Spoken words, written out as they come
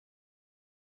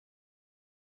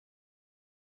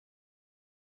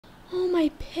Oh,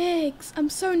 my pigs. I'm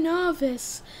so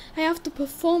nervous. I have to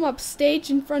perform upstage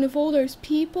in front of all those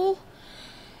people.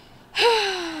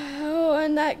 Oh,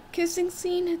 and that kissing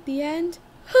scene at the end.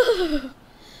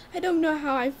 I don't know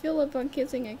how I feel about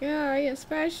kissing a guy,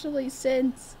 especially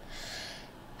since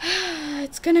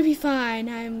it's gonna be fine.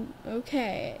 I'm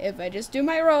okay. If I just do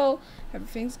my role,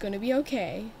 everything's gonna be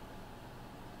okay.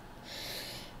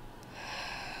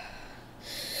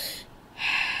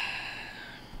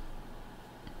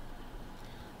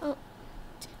 Oh,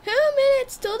 2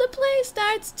 minutes till the play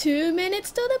starts. 2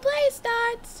 minutes till the play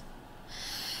starts.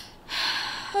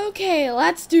 Okay,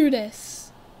 let's do this.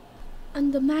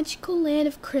 On the magical land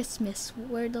of Christmas,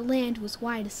 where the land was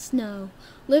white as snow,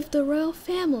 lived the royal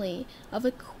family of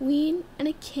a queen and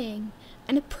a king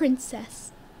and a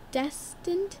princess,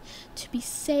 destined to be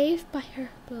saved by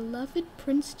her beloved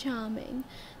Prince Charming.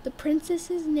 The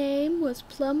princess's name was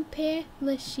Plumpe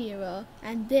Lashira,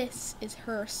 and this is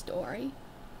her story.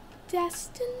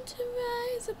 Destined to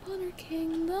rise upon her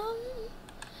kingdom,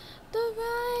 the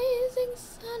rising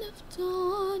sun of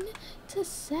dawn, to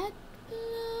set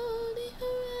below the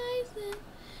horizon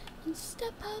and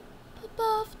step up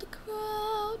above the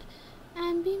crowd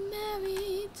and be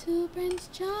married to Prince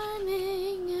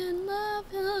Charming and love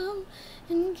him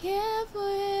and care for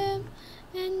him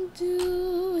and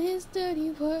do his dirty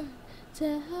work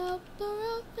to help the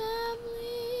royal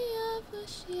family of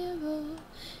Lashira.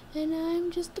 And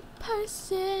I'm just a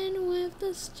person with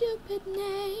a stupid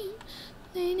name.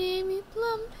 They name me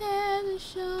Plumpe to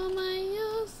show my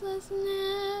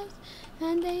uselessness,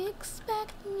 and they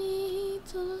expect me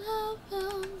to love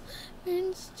them.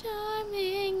 Prince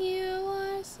Charming, you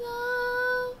are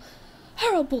so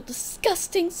horrible,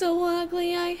 disgusting, so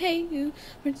ugly, I hate you.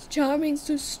 Prince Charming,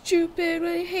 so stupid,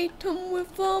 I hate him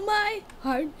with all my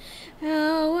heart.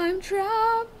 Now I'm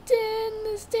trapped in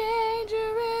this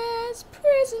dangerous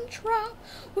prison trap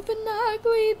with an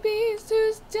ugly beast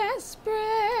who's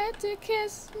desperate to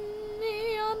kiss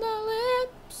me on the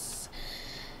lips.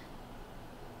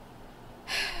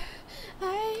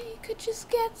 I could just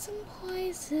get some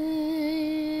poison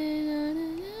on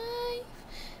a knife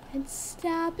and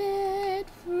stab it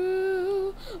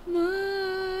through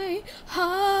my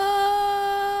heart,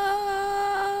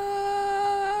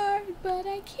 but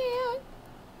I can't.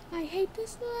 I hate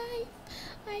this life.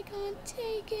 I can't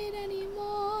take it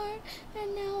anymore,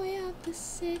 and now I have to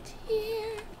sit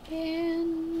here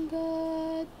in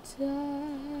the dust.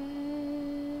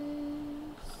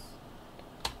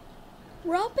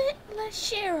 Robert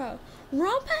Lashiro!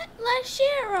 Robert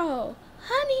Lashiro!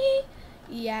 Honey!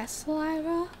 Yes,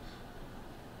 Lyra?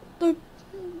 The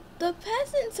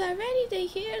peasants are ready to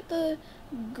hear the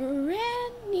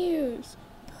grand news.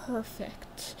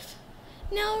 Perfect.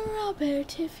 Now,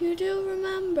 Robert, if you do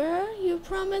remember, you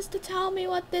promised to tell me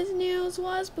what this news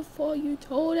was before you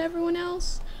told everyone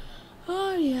else.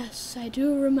 Oh, yes, I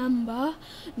do remember.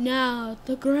 Now,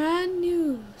 the grand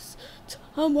news.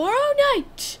 Tomorrow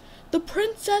night, the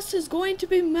princess is going to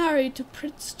be married to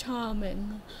Prince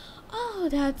Charming. Oh,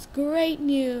 that's great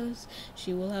news.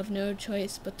 She will have no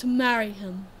choice but to marry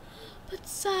him. But,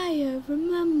 sire,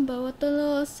 remember what the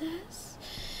law says.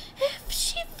 If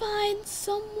she finds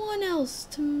someone else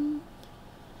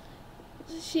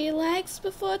she likes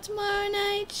before tomorrow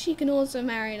night, she can also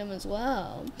marry them as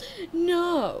well.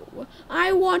 No,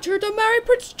 I want her to marry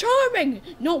Prince Charming,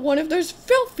 not one of those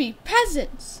filthy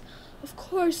peasants. Of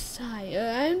course,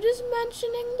 sire, I'm just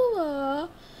mentioning the law.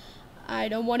 I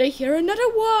don't want to hear another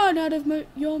word out of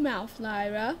your mouth,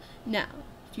 Lyra. Now,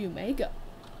 you may go.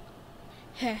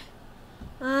 Heh.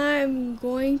 I'm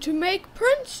going to make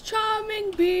Prince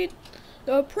Charming be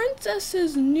the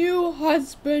princess's new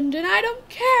husband, and I don't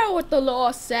care what the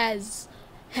law says.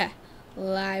 Heh,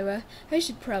 Lyra, I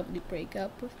should probably break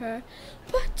up with her,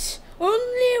 but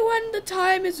only when the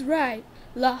time is right.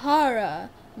 Lahara,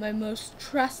 my most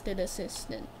trusted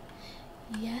assistant.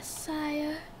 Yes,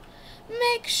 sire.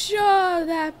 Make sure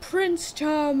that Prince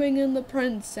Charming and the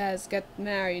princess get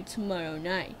married tomorrow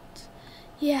night.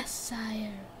 Yes,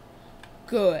 sire.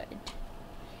 Good.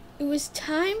 It was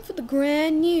time for the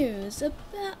grand news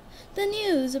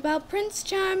about Prince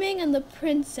Charming and the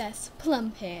Princess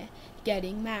Plumhair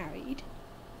getting married.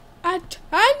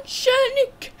 Attention,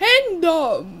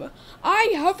 Kingdom!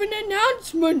 I have an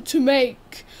announcement to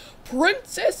make.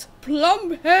 Princess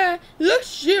Plumhair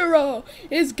Lashira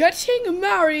is getting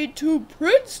married to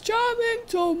Prince Charming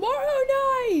tomorrow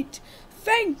night.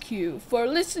 Thank you for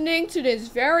listening to this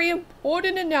very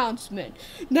important announcement.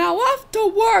 Now off to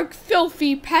work,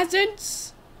 filthy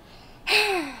peasants!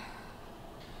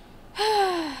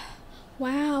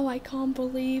 Wow, I can't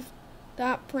believe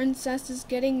that princess is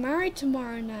getting married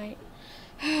tomorrow night.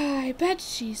 I bet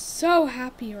she's so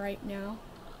happy right now.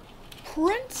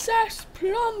 Princess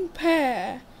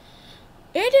Plumpear,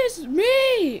 it is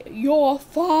me, your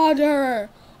father.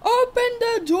 Open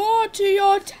the door to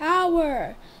your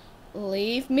tower.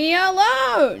 Leave me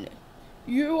alone.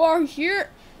 You are here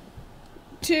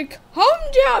to come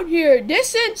down here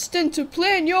this instant to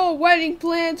plan your wedding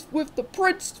plans with the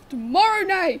prince tomorrow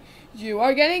night. You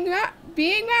are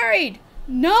being married.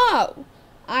 No,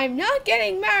 I'm not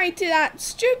getting married to that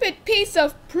stupid piece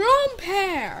of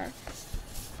Plumpear.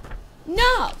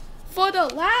 No, for the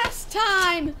last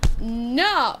time,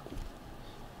 no.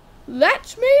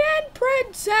 Let me in,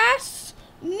 princess.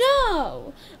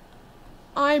 No,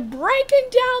 I'm breaking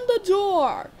down the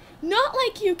door. Not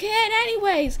like you can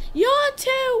anyways. You're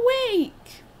too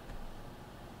weak.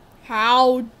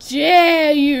 How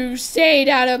dare you say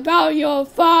that about your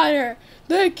father,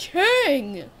 the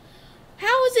king?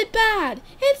 How is it bad?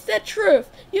 It's the truth.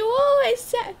 You always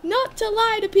said not to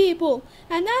lie to people,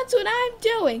 and that's what I'm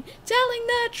doing, telling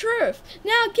the truth.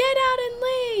 Now get out and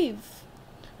leave.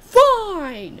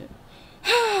 Fine.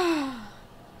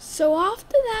 So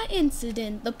after that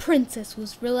incident, the princess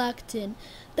was reluctant.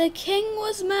 The king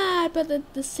was mad, but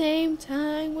at the same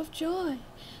time with joy.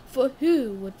 For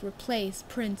who would replace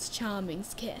Prince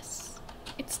Charming's kiss?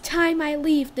 It's time I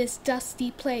leave this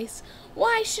dusty place.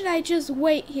 Why should I just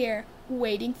wait here,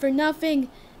 waiting for nothing?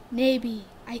 Maybe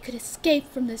I could escape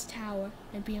from this tower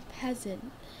and be a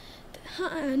peasant.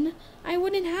 Then I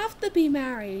wouldn't have to be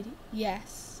married.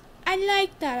 Yes, I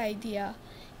like that idea.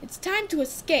 It's time to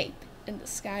escape, in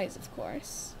disguise, of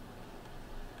course.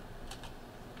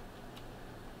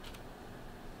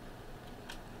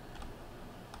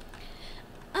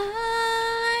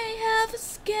 I have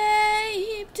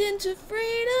escaped into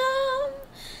freedom.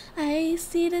 I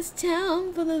see this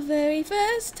town for the very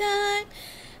first time,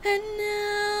 and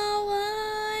now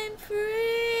I'm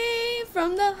free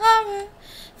from the horror,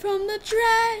 from the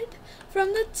dread,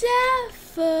 from the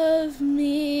death of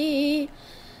me.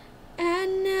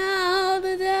 And now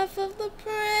the death of the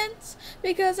prince,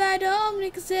 because I don't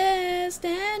exist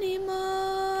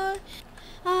anymore.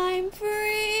 I'm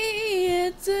free,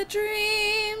 it's a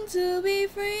dream to be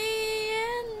free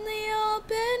in the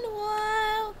open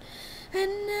wild.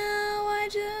 And now I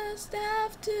just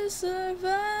have to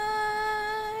survive.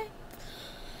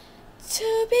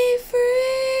 To be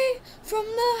free from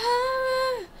the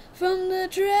horror, from the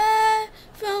dread,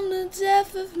 from the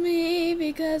death of me,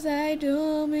 because I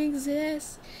don't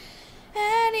exist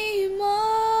anymore.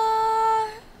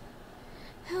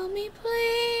 Help me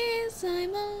please,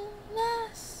 I'm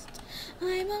lost,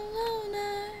 I'm a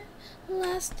loner,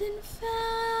 lost and found.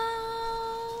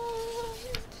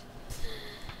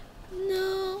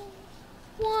 No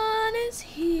one is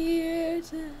here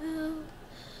to help,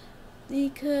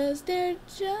 because they're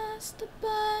just a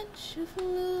bunch of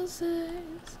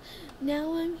losers.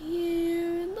 Now I'm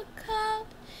here in the cult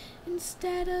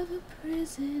instead of a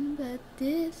prison, but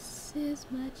this is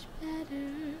much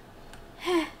better.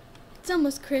 Heh, it's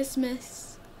almost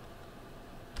Christmas.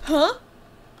 Huh?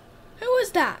 Who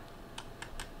was that?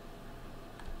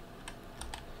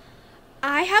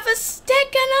 I have a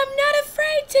stick and I'm not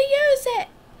afraid to use it.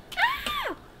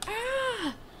 Ah!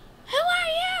 Ah! Who are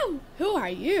you? Who are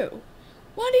you?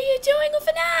 What are you doing with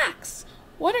an axe?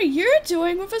 What are you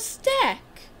doing with a stick?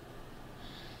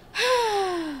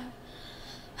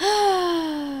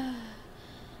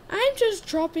 I'm just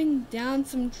chopping down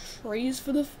some trees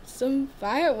for some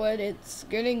firewood. It's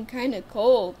getting kind of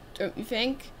cold, don't you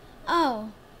think?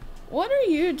 Oh, what are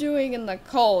you doing in the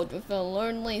cold with a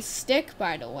lonely stick,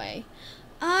 by the way?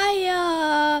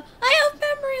 I have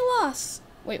memory loss.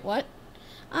 Wait, what?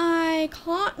 I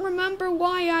can't remember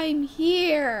why I'm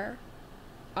here.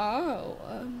 Oh,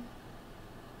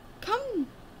 come.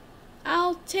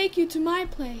 I'll take you to my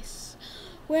place,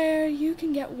 where you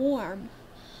can get warm.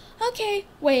 Okay,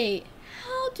 wait.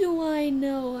 How do I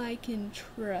know I can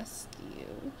trust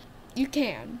you? You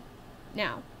can.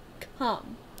 Now,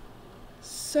 come.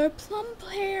 Sir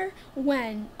Plumpear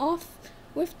went off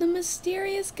with the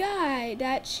mysterious guy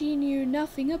that she knew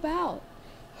nothing about,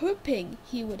 hoping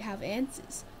he would have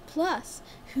answers. Plus,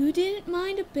 who didn't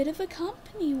mind a bit of a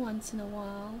company once in a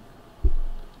while?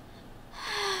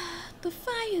 The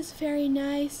fire's very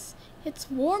nice. It's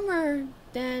warmer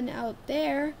than out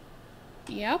there.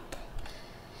 Yep.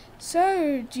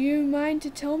 So, do you mind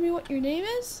to tell me what your name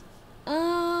is?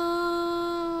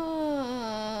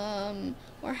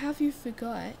 Or have you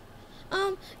forgot?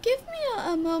 Give me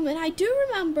a moment. I do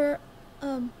remember.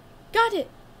 Got it.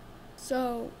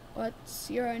 So, what's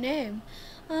your name?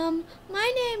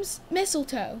 My name's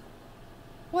Mistletoe.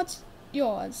 What's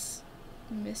yours?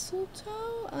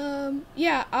 Mistletoe?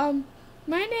 Yeah,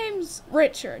 my name's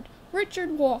Richard.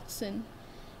 Richard Watson.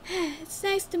 It's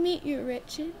nice to meet you,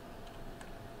 Richard.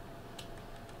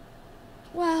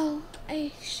 Well,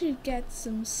 I should get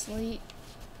some sleep.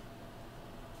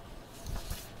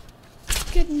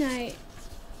 Good night,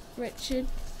 Richard.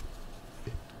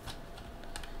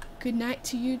 Good night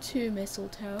to you too,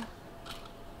 Mistletoe.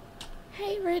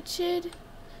 Hey, Richard.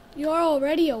 You're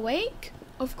already awake?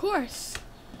 Of course.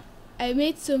 I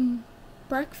made some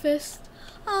breakfast.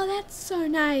 Oh, that's so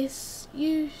nice.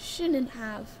 You shouldn't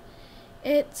have.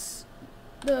 It's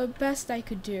the best I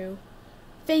could do.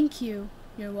 Thank you.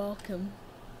 You're welcome.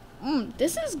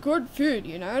 This is good food,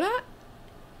 you know that?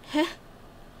 Heh.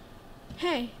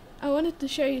 Hey, I wanted to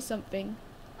show you something.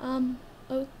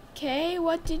 Okay,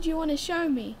 what did you want to show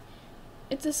me?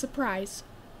 It's a surprise.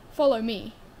 Follow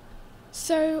me.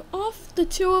 So, off the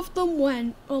two of them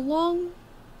went along,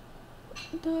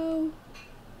 though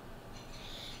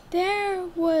there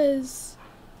was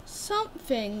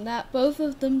something that both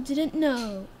of them didn't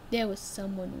know. There was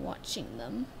someone watching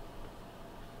them.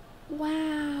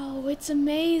 Wow, it's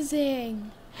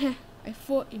amazing. I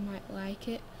thought you might like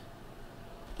it.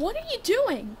 What are you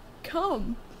doing?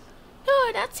 Come.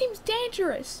 No, that seems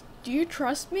dangerous. Do you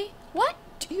trust me? What?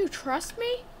 Do you trust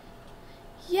me?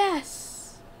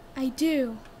 Yes, I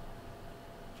do.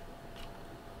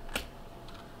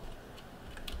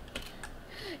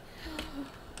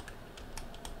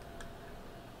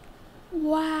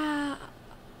 Wow.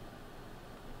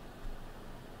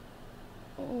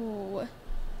 Oh.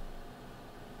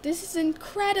 This is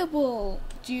incredible.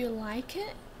 Do you like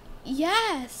it?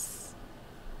 Yes.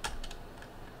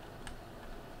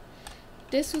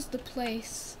 This was the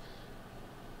place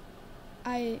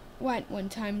I went when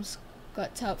times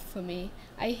got tough for me.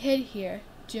 I hid here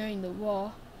during the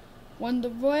war, when the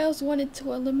royals wanted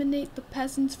to eliminate the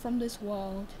peasants from this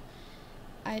world.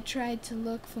 I tried to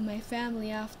look for my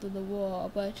family after the war,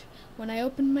 but when I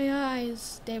opened my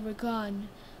eyes, they were gone.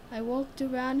 I walked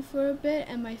around for a bit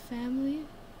and my family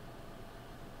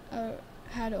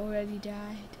had already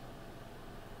died.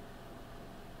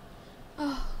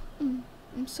 Oh,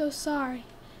 I'm so sorry.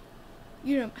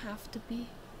 You don't have to be.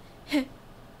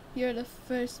 You're the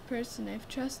first person I've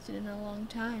trusted in a long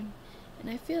time, and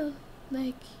I feel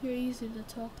like you're easy to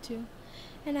talk to.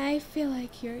 And I feel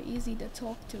like you're easy to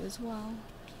talk to as well.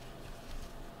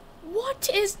 What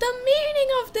is the meaning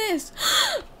of this?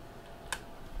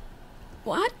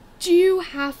 What do you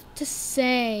have to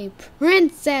say,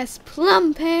 Princess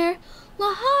Plumpear?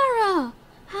 Lahara,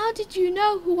 how did you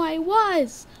know who I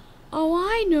was? Oh,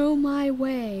 I know my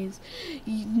ways.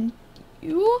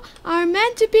 You are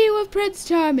meant to be with Prince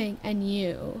Charming, and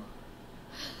you.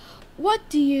 What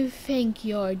do you think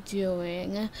you're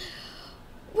doing?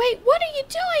 Wait, what are you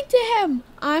doing to him?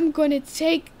 I'm going to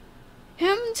take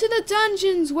him to the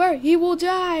dungeons where he will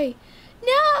die.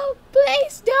 No,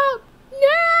 please don't.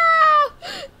 No!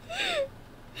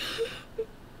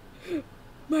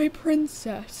 My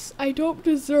princess, I don't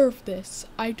deserve this.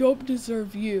 I don't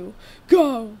deserve you.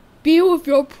 Go, be with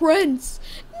your prince.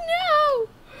 No!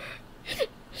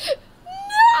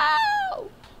 No!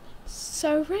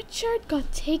 So Richard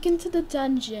got taken to the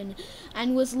dungeon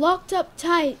and was locked up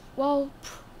tight while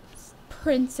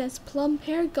Princess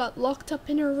Plumpear got locked up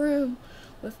in her room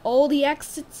with all the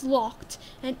exits locked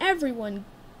and everyone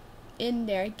in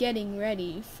there getting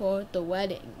ready for the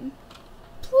wedding.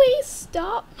 Please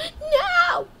stop.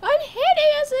 No! I'm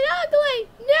hideous and ugly.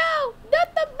 No!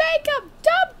 Not the makeup.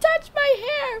 Don't touch my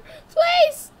hair.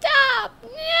 Please stop.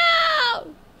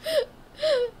 No!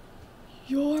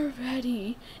 You're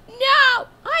ready. No!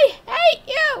 I hate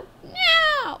you!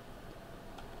 No!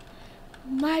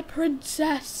 My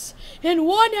princess, in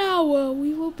 1 hour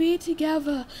we will be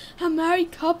together, a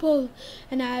married couple,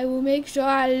 and I will make sure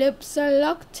our lips are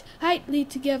locked tightly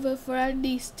together for at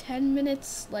least 10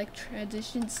 minutes, like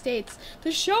tradition states,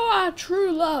 to show our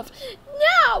true love.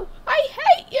 No! I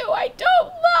hate you! I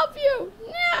don't love you!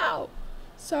 No!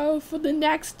 So for the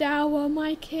next hour,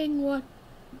 my king, what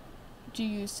do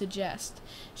you suggest?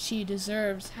 She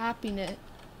deserves happiness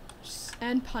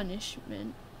and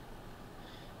punishment.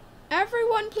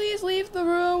 Everyone please leave the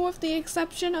room with the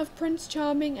exception of Prince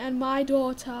Charming and my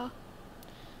daughter.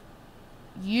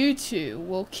 You two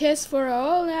will kiss for a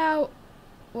whole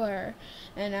hour,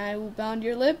 and I will bound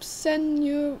your lips, and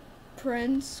you,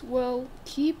 Prince, will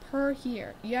keep her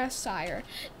here. Yes, sire.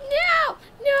 No!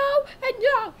 No! And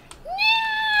no!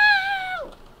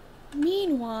 No!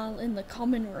 Meanwhile, in the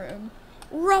common room,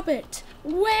 Robert,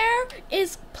 where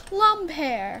is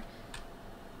Plumpear?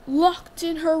 Locked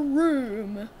in her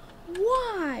room.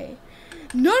 Why?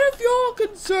 None of your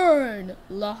concern,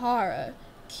 Lahara.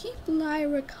 Keep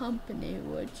Lyra company,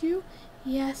 would you?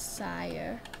 Yes,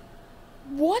 sire.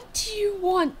 What do you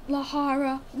want,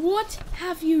 Lahara? What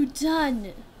have you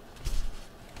done?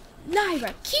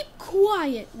 Lyra, keep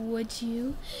quiet, would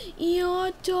you?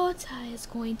 Your daughter is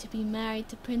going to be married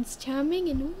to Prince Charming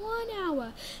in 1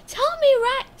 hour. Tell me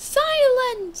right,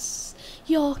 silence!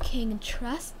 Your king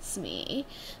trusts me.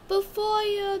 Before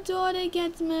your daughter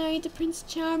gets married to Prince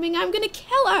Charming, I'm gonna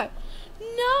kill her!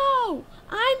 No!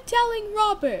 I'm telling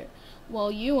Robert.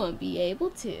 Well, you won't be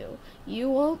able to. You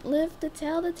won't live to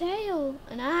tell the tale,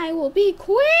 and I will be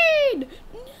queen!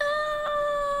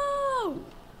 No!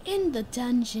 In the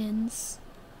dungeons.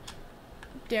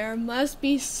 There must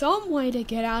be some way to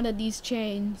get out of these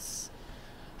chains.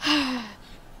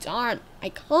 Darn, I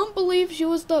can't believe she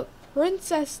was the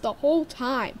princess the whole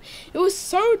time. It was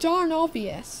so darn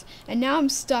obvious. And now I'm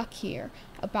stuck here,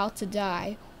 about to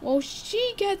die, while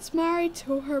she gets married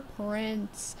to her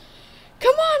prince.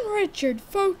 Come on, Richard,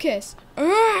 focus.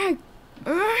 Ugh!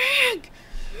 Ugh!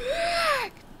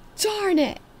 Ugh! Darn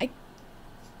it.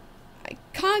 I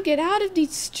can't get out of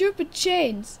these stupid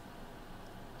chains.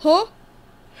 Huh?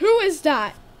 Who is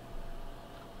that?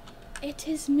 It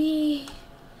is me.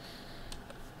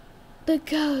 The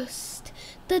ghost,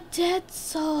 the dead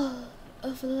soul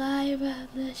of Lyra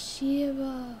the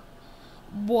Shiro.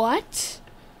 What?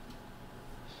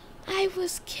 I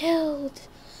was killed,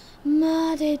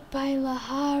 murdered by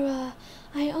Lahara.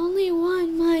 I only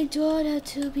want my daughter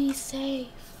to be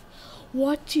safe.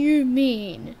 What do you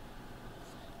mean?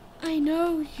 I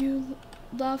know you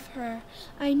love her.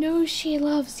 I know she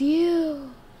loves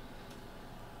you.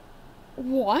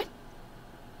 What?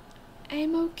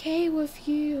 I'm okay with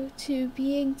you two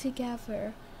being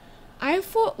together. I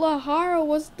thought Lahara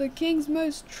was the king's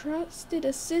most trusted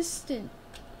assistant.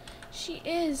 She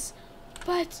is,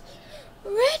 but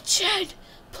Richard,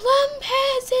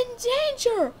 Plumpear's in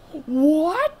danger.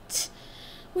 What?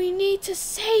 We need to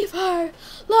save her.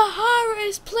 Lahara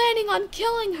is planning on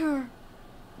killing her.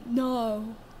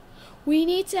 No, we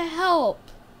need to help.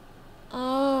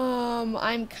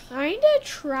 I'm kinda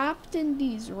trapped in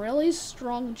these really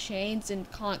strong chains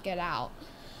and can't get out.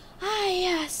 Ah,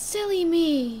 yeah, silly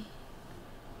me.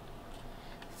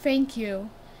 Thank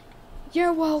you.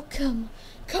 You're welcome.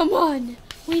 Come on,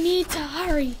 we need to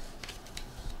hurry.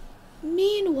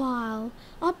 Meanwhile,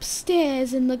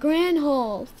 upstairs in the grand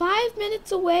hall, 5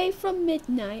 minutes away from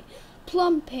midnight,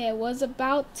 Plumpear was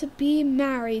about to be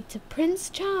married to Prince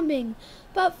Charming,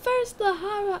 but first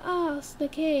Lahara asked the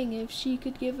king if she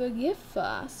could give a gift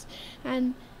first,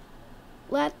 and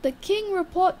let the king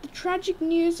report the tragic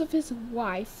news of his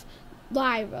wife,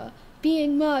 Lyra,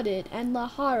 being murdered and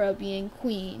Lahara being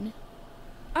queen.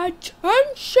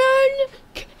 Attention,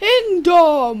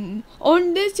 kingdom!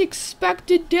 On this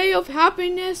expected day of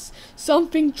happiness,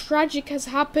 something tragic has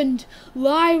happened.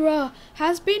 Lyra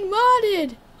has been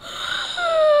murdered.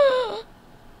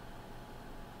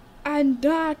 And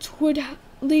that would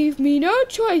leave me no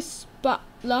choice but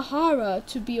Lahara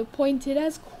to be appointed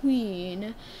as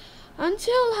queen.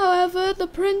 Until, however, the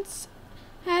princess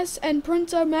and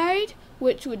prince are married,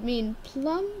 which would mean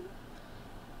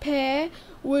Plumpear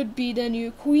would be the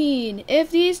new queen. If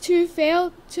these two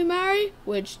fail to marry,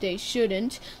 which they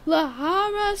shouldn't,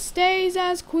 Lahara stays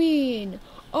as queen.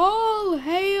 All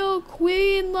hail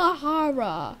Queen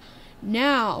Lahara!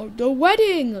 Now, the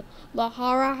wedding!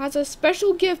 Lahara has a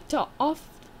special gift to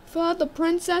offer the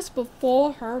princess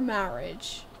before her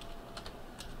marriage.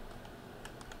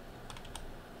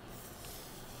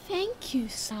 Thank you,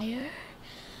 sire.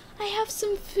 I have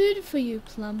some food for you,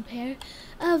 Plumpear.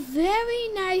 A very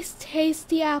nice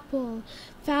tasty apple,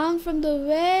 found from the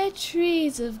rare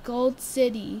trees of Gold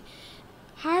City,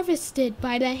 harvested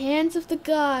by the hands of the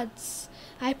gods.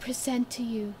 I present to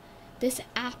you. This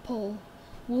apple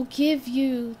will give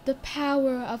you the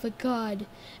power of a god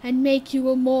and make you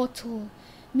immortal,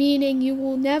 meaning you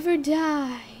will never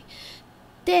die.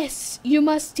 This you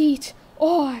must eat,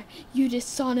 or you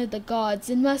dishonor the gods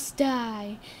and must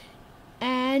die,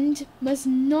 and must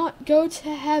not go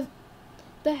to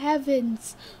the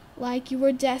heavens like you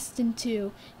were destined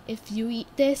to. If you eat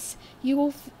this, you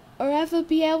will forever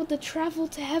be able to travel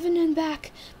to heaven and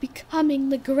back, becoming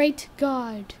the great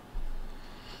god.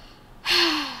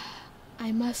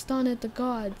 I must honor the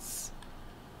gods.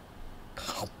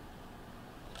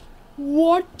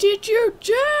 What did you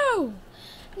do?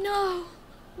 No,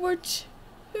 we're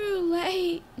too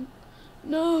late.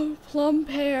 No,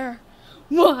 Plumpear.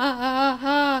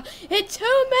 Wah! In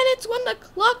 2 minutes when the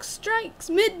clock strikes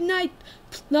midnight,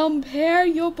 Plum Pear,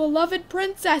 your beloved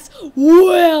princess,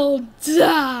 will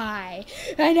die,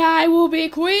 and I will be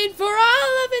queen for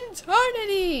all of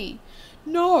eternity.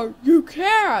 No, you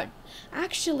can't.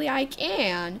 Actually, I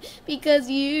can, because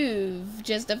you've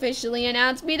just officially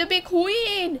announced me to be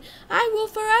queen. I will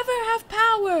forever have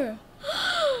power.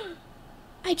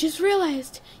 I just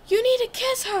realized you need to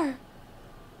kiss her.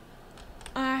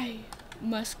 I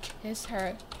must kiss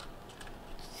her.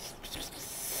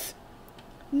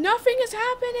 Nothing is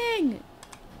happening.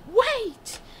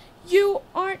 Wait, you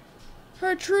aren't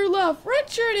her true love.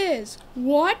 Richard is.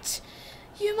 What?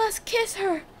 You must kiss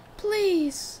her,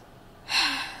 please.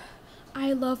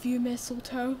 I love you,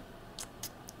 Mistletoe.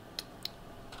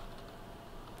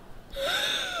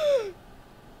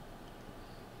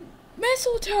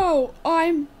 Mistletoe,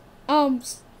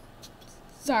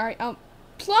 sorry,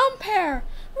 Plum Pear.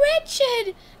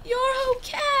 Richard, you're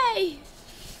okay.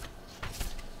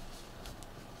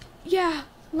 Yeah,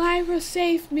 Lyra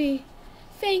saved me.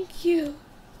 Thank you.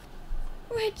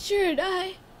 Richard,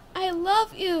 I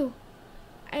love you.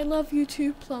 I love you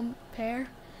too, Plum Pear.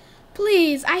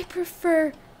 Please, I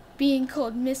prefer being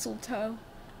called Mistletoe.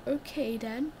 Okay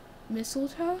then,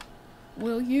 Mistletoe,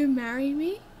 will you marry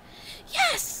me?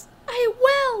 Yes, I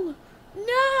will.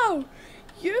 No,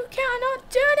 you cannot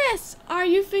do this. Are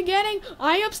you forgetting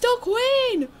I am still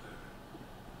queen?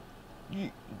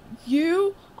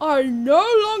 You are no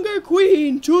longer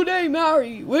queen till they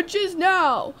marry, which is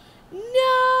now.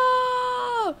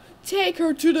 No! Take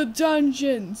her to the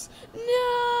dungeons.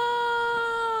 No!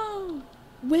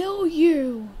 Will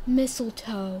you,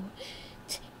 Mistletoe,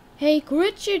 take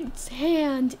Richard's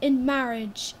hand in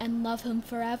marriage and love him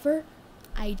forever?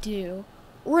 I do.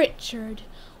 Richard,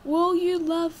 will you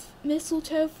love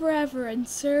Mistletoe forever and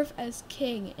serve as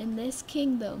king in this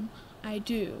kingdom? I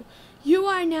do. You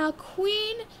are now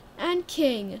queen and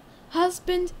king,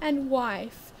 husband and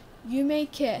wife. You may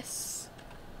kiss.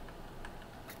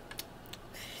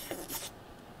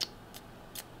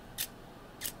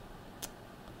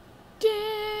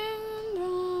 Ding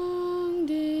dong,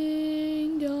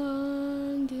 ding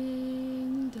dong,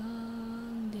 ding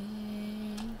dong,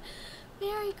 ding.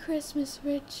 Merry Christmas,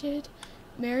 Richard.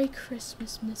 Merry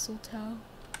Christmas, Mistletoe.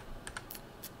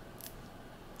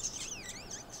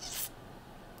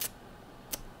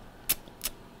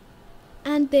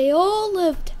 And they all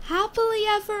lived happily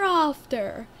ever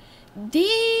after.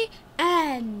 The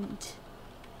end.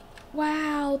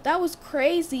 Wow, that was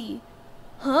crazy.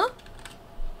 Huh?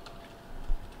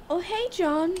 Oh, hey,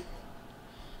 John.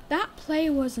 That play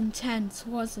was intense,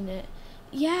 wasn't it?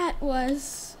 Yeah, it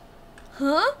was.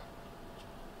 Huh?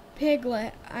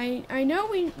 Piglet, I know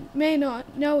we may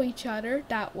not know each other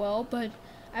that well, but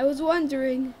I was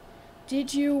wondering,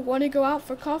 did you want to go out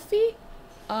for coffee?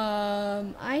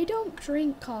 I don't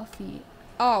drink coffee.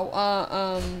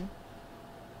 Oh,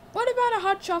 what about a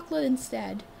hot chocolate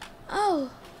instead?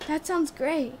 Oh, that sounds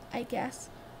great, I guess.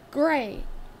 Great.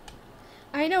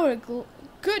 I know a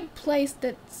good place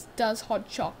that does hot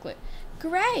chocolate.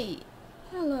 Great.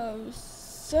 Hello,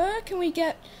 sir. Can we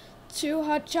get 2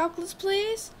 hot chocolates,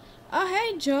 please?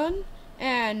 Hey, John.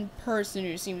 And person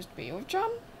who seems to be with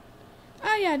John?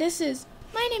 Oh, yeah,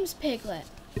 my name's Piglet.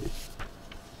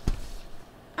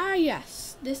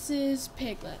 Yes, this is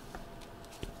Piglet.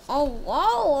 Oh,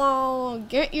 I'll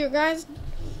get you guys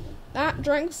that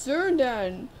drink soon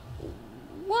then.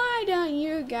 Why don't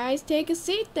you guys take a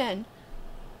seat then?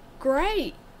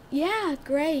 Great. Yeah,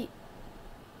 great.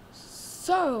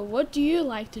 So, what do you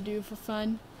like to do for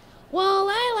fun? Well,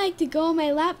 I like to go on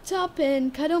my laptop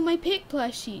and cuddle my pig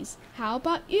plushies. How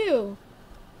about you?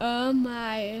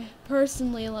 I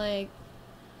personally like...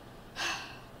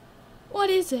 What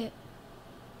is it?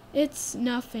 It's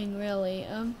nothing, really.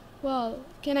 Well,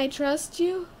 can I trust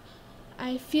you?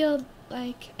 I feel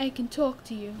like I can talk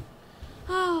to you.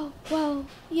 Oh, well,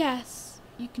 yes,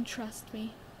 you can trust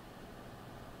me.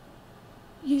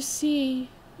 You see,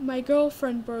 my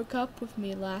girlfriend broke up with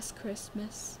me last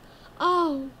Christmas.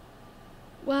 Oh,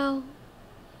 well,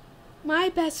 my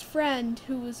best friend,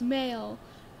 who was male,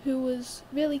 who was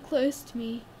really close to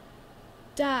me,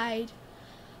 died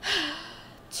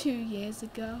 2 years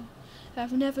ago.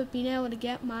 I've never been able to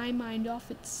get my mind off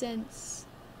it since.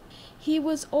 He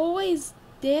was always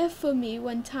there for me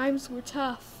when times were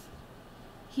tough.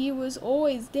 He was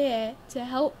always there to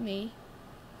help me.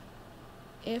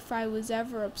 If I was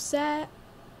ever upset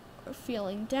or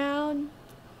feeling down,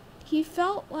 he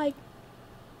felt like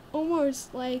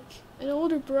almost like an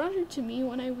older brother to me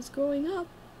when I was growing up.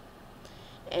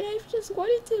 And I just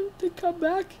wanted him to come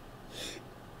back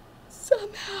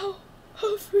somehow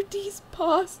over these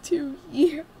past 2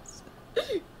 years.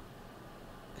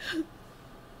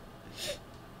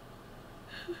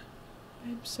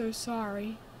 I'm so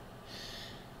sorry.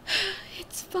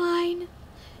 It's fine.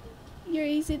 You're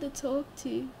easy to talk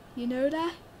to. You know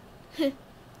that?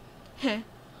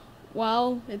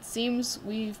 Well, it seems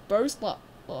we've both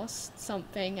lost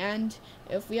something, and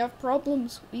if we have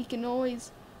problems, we can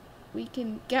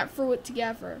get through it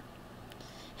together.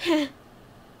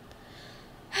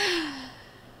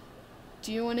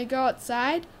 Do you want to go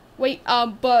outside? Wait,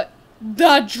 but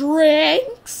the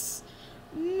drinks?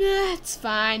 That's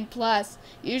fine. Plus,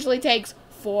 usually takes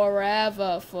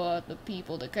forever for the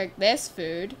people to cook this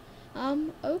food.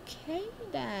 Okay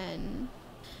then.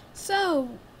 So,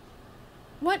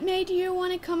 what made you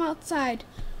want to come outside?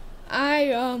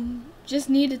 I, just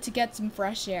needed to get some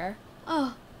fresh air.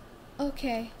 Oh,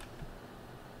 okay.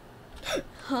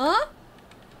 Huh?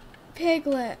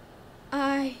 Piglet,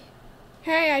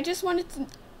 Hey, I just wanted to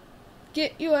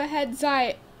get you a heads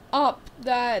up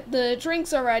that the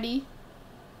drinks are ready.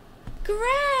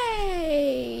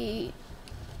 Great!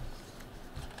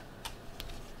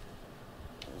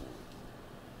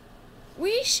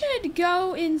 We should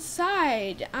go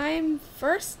inside. I'm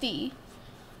thirsty.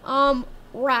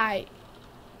 Right.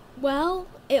 Well,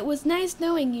 it was nice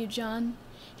knowing you, John.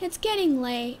 It's getting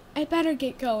late. I better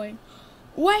get going.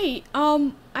 Wait,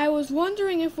 I was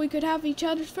wondering if we could have each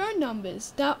other's phone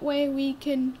numbers. That way we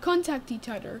can contact each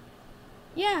other.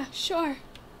 Yeah, sure.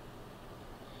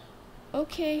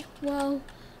 Okay, well,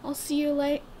 I'll see you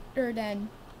later then.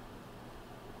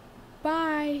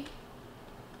 Bye.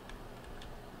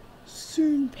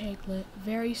 Soon, Piglet,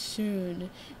 very soon,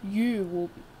 you will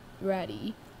be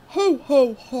ready. Ho,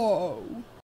 ho, ho!